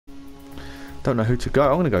Don't know who to go.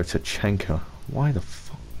 I'm gonna go to Chenka. Why the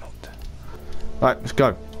fuck not? Right, let's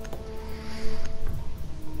go.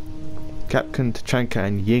 Captain Tachanka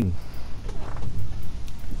and Ying.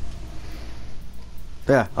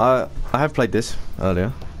 Yeah, I have played this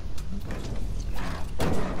earlier.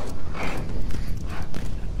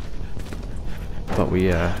 But we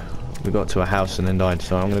got to a house and then died,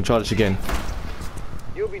 so I'm gonna try this again.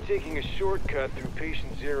 You'll be taking a shortcut through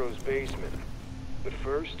Patient Zero's basement. But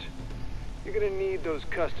first, you're gonna need those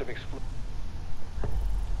custom explosives.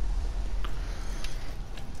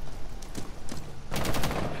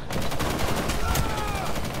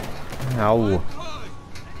 Ow.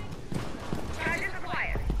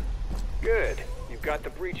 Good. You've got the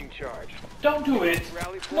breaching charge. Don't do it!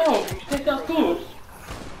 No, that's not good!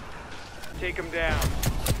 Take him down.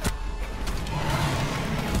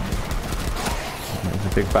 There's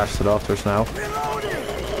a big bastard after us now.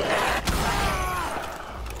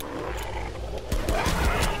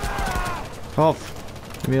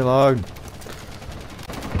 Off! Leave me alone.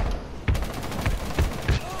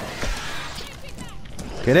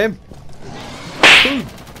 Get him! Ooh.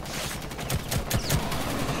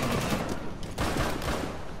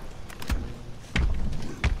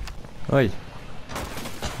 Oi!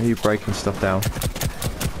 Are you breaking stuff down?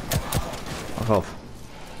 Fuck off.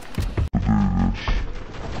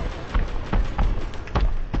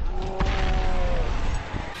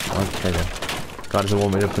 Okay then. God doesn't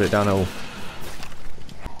want me to put it down at all.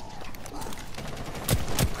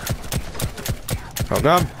 Oh,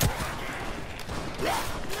 come!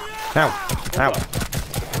 Ow! Ow!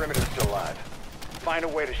 The perimeter's still alive. Find a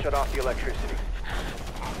way to shut off the electricity.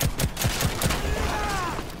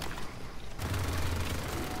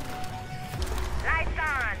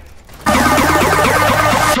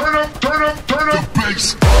 Turn up the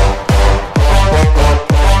bass.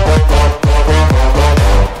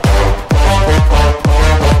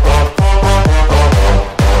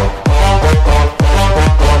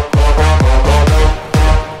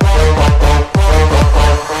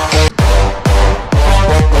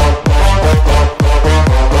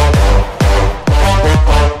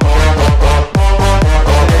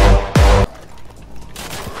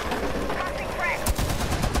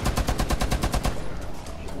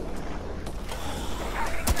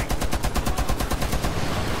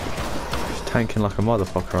 Tanking like a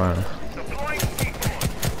motherfucker, aren't I?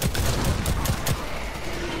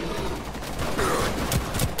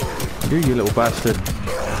 You little bastard.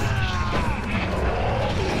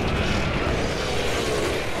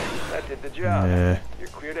 That did the job. Yeah. You're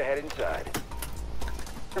clear to head inside.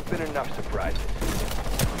 There've been enough surprises.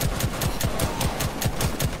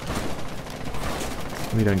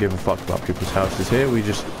 We don't give a fuck about people's houses here, we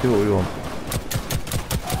just do what we want.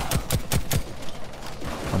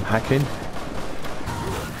 I'm hacking.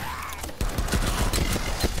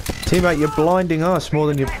 Teammate, you're blinding us more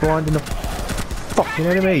than you're blinding the fucking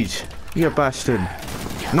enemies. You bastard.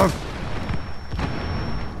 No!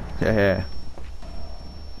 Yeah.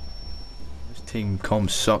 This team comm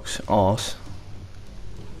sucks arse.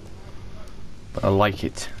 But I like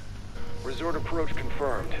it. Resort approach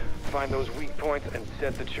confirmed. Find those weak points and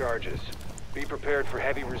set the charges. Be prepared for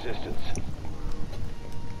heavy resistance.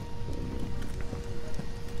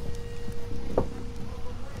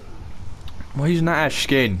 Why are you using that ash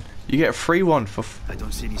skin? You get a free one for I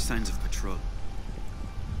don't see any signs of patrol.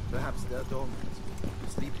 Perhaps they're dormant,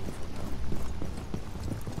 sleeping for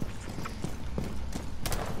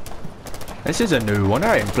now. This is a new one,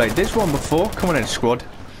 I ain't played this one before. Come on in, squad.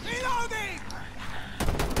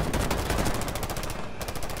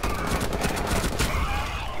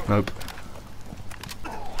 Nope.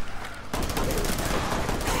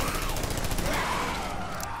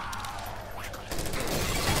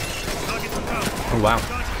 Oh wow.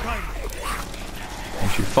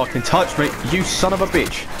 Don't you fucking touch me, you son of a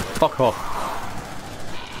bitch. Fuck off.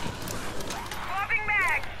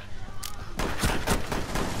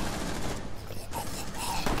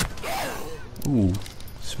 Ooh,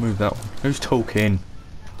 smooth that one. Who's talking?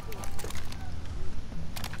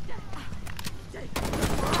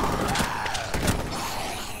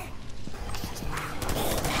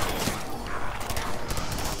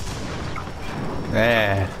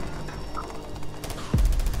 There.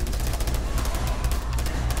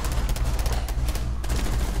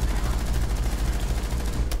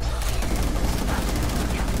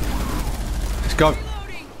 Let's go.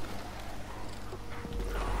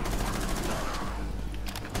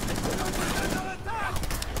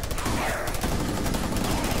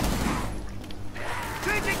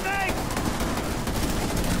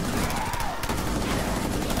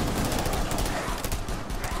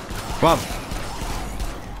 Come on.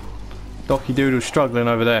 Docky Doodle's struggling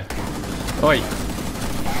over there. Oi!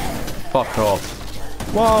 Fuck off.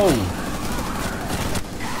 Whoa!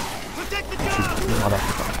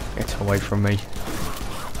 Motherfucker, get away from me.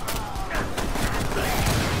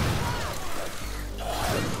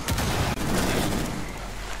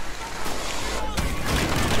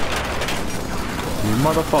 You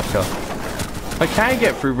motherfucker. I can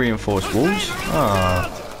get through reinforced walls.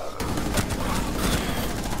 Ah.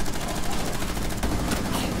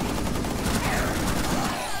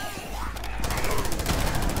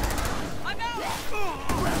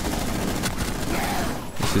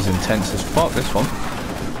 This is intense as fuck, this one.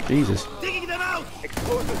 Jesus. Digging them out!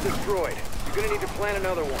 Explosives destroyed. You're gonna need to plant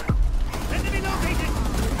another one. Enemy located!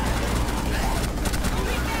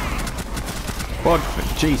 God,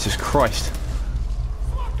 Jesus Christ.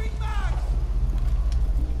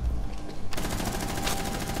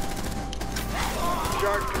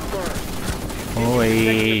 Charge confirmed.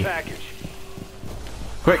 Oi.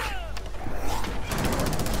 Quick.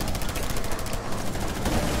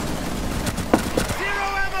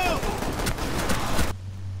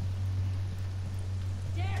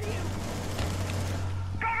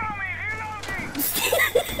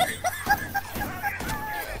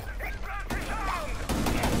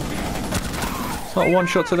 It's not one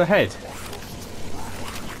shot to the head.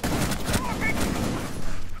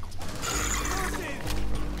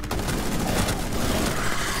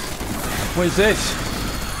 What is this?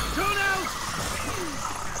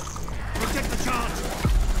 Protect the charge.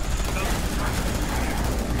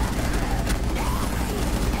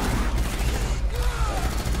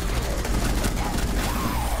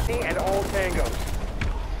 And all tangos.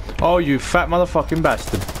 Oh, you fat motherfucking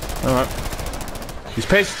bastard. Alright. He's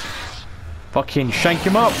pissed. Fucking shank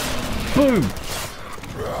him up. Boom.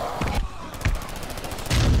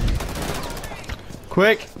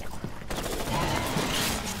 Quick.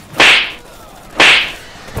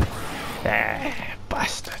 Ah,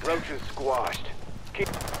 bastard. Roaches squashed. Keep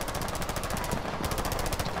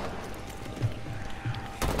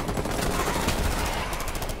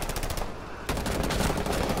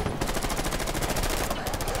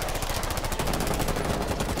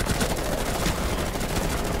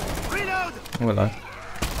Oh, hello.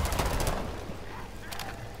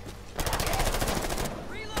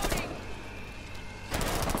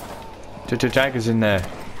 Jagger's in there.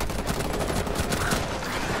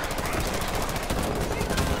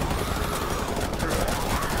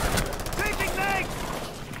 taking legs.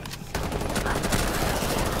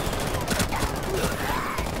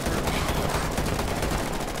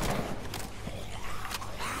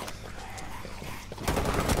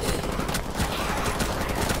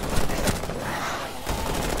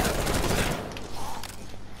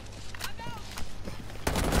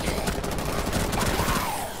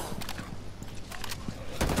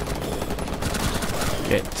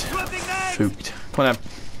 Get fooked. Come on then.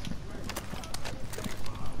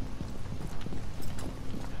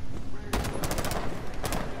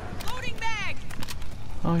 Loading mag.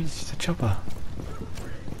 Oh, he's just a chopper.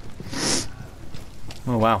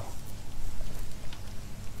 Oh, wow.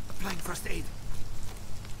 Applying first aid.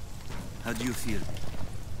 How do you feel?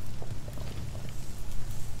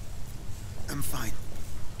 I'm fine.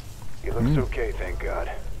 He looks okay, thank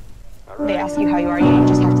God. They ask you how you are, you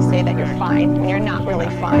just have to say that you're fine when you're not really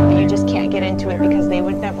fine, but you just can't get into it because they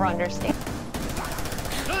would never understand.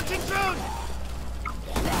 Launching drone!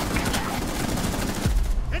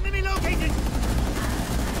 Enemy located!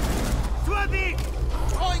 Swabi!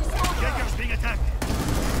 Jaggers being attacked!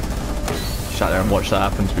 Sat there and watched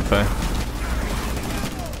that happen, to be fair.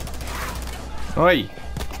 Oi!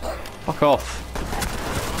 Fuck off.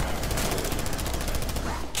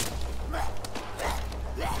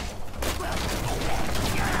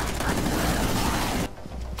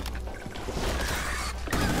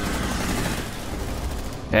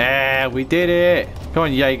 Yeah, we did it! Come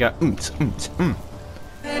on, Jaeger.